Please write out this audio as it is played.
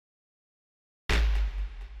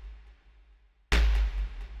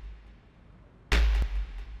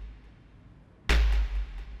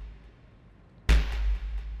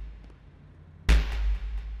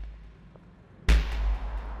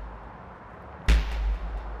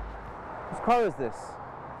Whose car is this?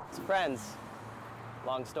 It's friends.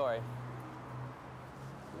 Long story.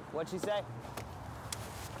 What'd she say?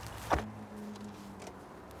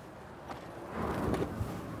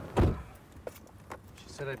 She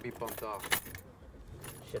said I'd be bumped off.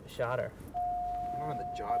 Should've shot her. I'm on the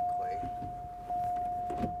job, Clay.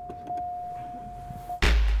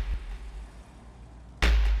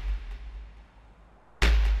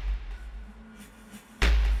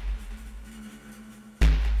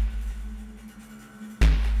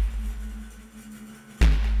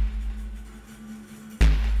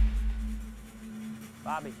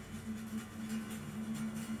 Bobby.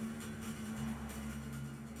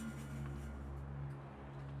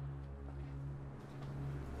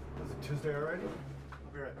 Was it Tuesday already?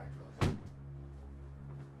 I'll be right back, fellas.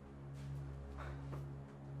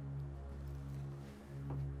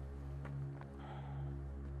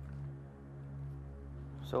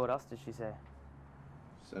 So what else did she say?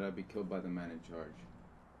 Said I'd be killed by the man in charge.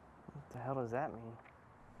 What the hell does that mean?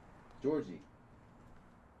 Georgie.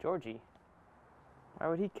 Georgie? Why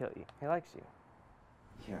would he kill you? He likes you.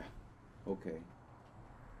 Yeah, okay.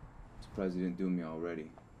 Surprised he didn't do me already.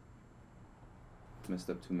 Messed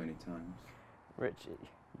up too many times. Richie,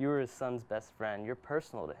 you were his son's best friend. You're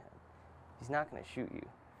personal to him. He's not gonna shoot you.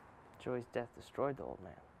 Joey's death destroyed the old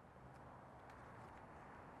man.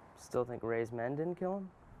 Still think Ray's men didn't kill him?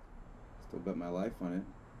 Still bet my life on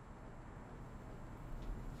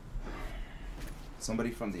it. Somebody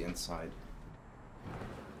from the inside.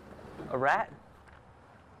 A rat?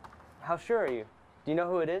 How sure are you? Do you know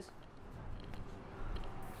who it is?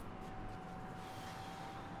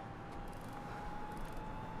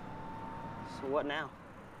 So what now?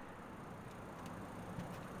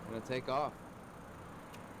 I'm gonna take off.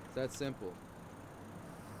 It's that simple.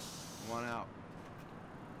 I want out.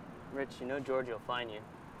 Rich, you know Georgie will find you.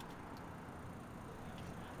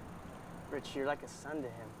 Rich, you're like a son to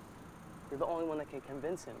him. You're the only one that can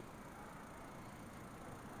convince him.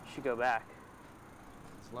 You should go back.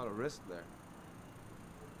 It's a lot of risk there.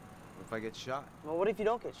 What if I get shot? Well, what if you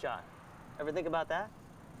don't get shot? Ever think about that?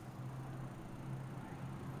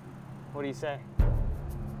 What do you say?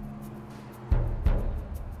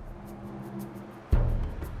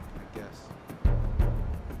 I guess.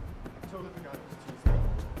 I totally forgot it was Tuesday.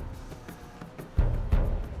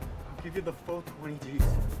 I'll give you the full 20 G's.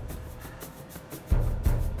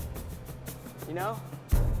 You know,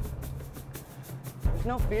 there's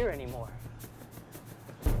no fear anymore.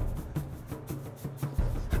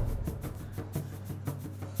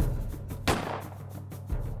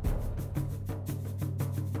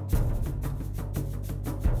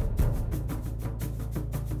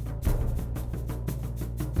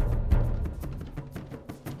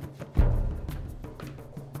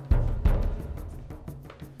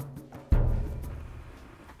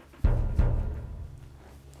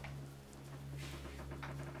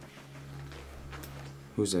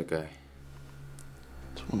 Who's that guy?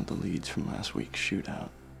 It's one of the leads from last week's shootout.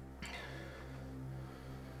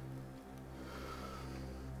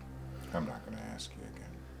 I'm not gonna ask you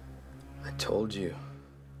again. I told you,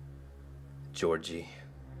 Georgie.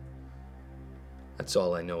 That's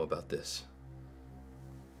all I know about this.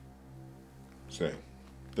 Say,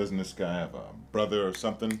 doesn't this guy have a brother or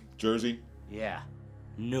something? Jersey? Yeah,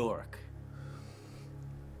 Newark.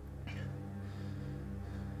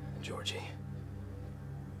 Georgie.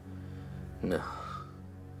 No.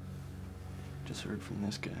 Just heard from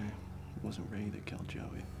this guy. It wasn't Ray that killed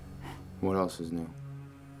Joey. What else is new?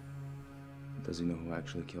 Does he know who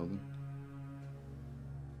actually killed him?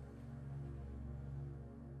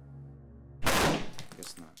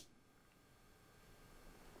 Guess not.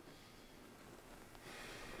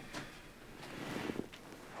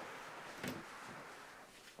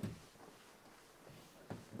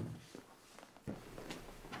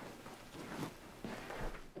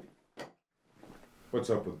 What's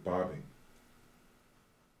up with Bobby?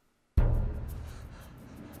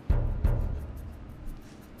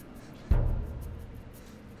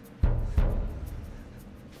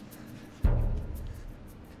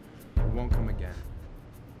 He won't come again.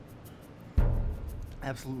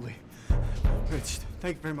 Absolutely. Rich,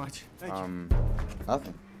 thank you very much. Thank you.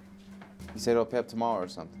 Nothing. He said he'll pay up tomorrow or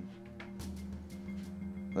something.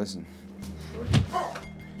 Listen.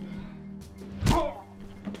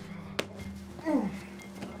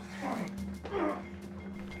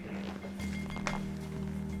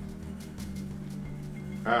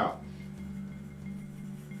 Al.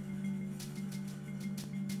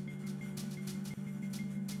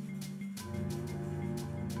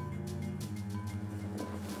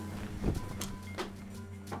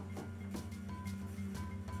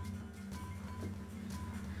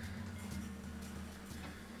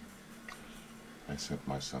 I sent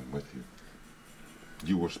my son with you.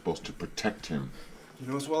 You were supposed to protect him. You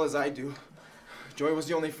know as well as I do. Joey was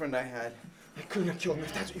the only friend I had. I couldn't have killed him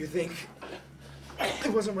if that's what you think.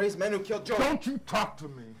 It wasn't Ray's men who killed Joey. Don't you talk to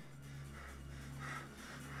me!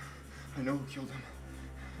 I know who killed him.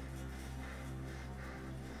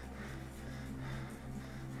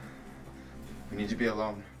 We need to be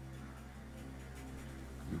alone.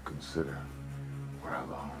 You consider we're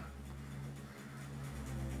alone.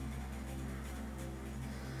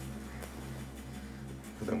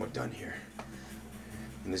 Well, then we're done here.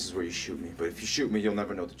 And this is where you shoot me. But if you shoot me, you'll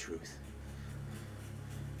never know the truth.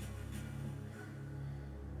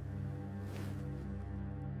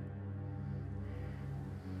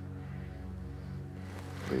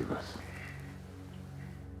 Leave us.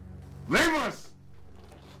 Leave us!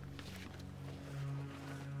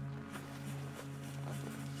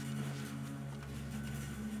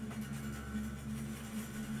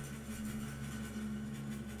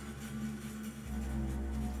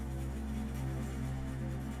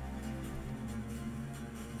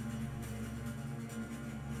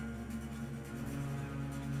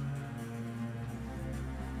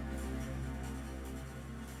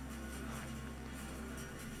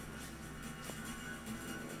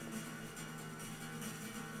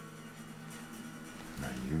 Now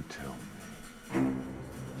you tell me.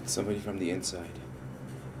 It's somebody from the inside.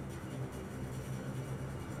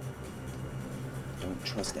 Don't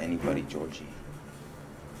trust anybody, Georgie.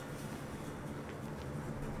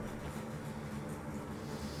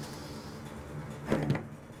 I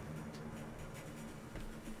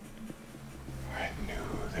knew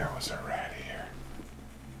there was a rat here.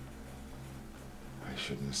 I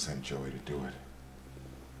shouldn't have sent Joey to do it.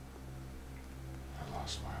 I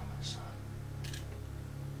lost my only son.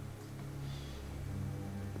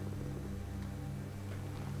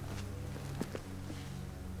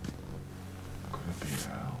 Could it be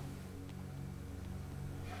Al?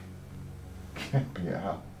 Can't be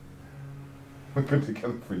Al. We've been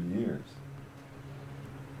together for years.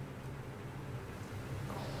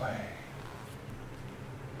 Clay.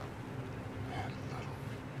 That little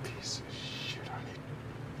piece of shit, honey.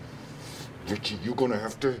 Richie, you're gonna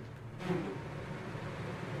have to...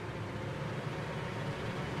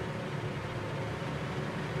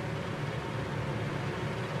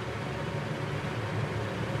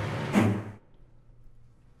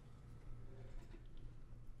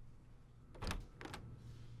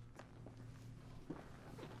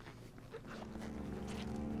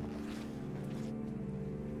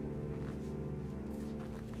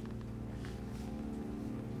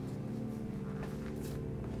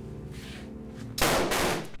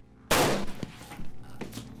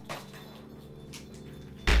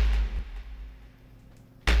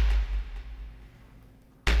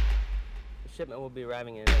 The shipment will be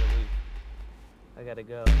arriving in another week. I gotta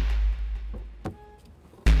go.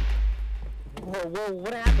 Whoa,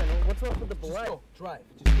 what happened? What's up with the blood? Just go, drive.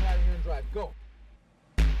 Just get out of here and drive. Go.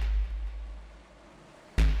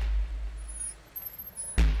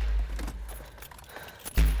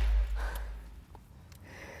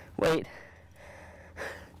 Wait.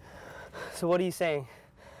 So what are you saying?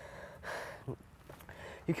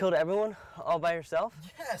 You killed everyone all by yourself?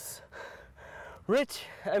 Yes. Rich,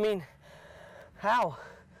 I mean, how?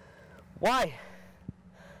 Why?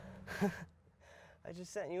 I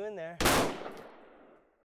just sent you in there.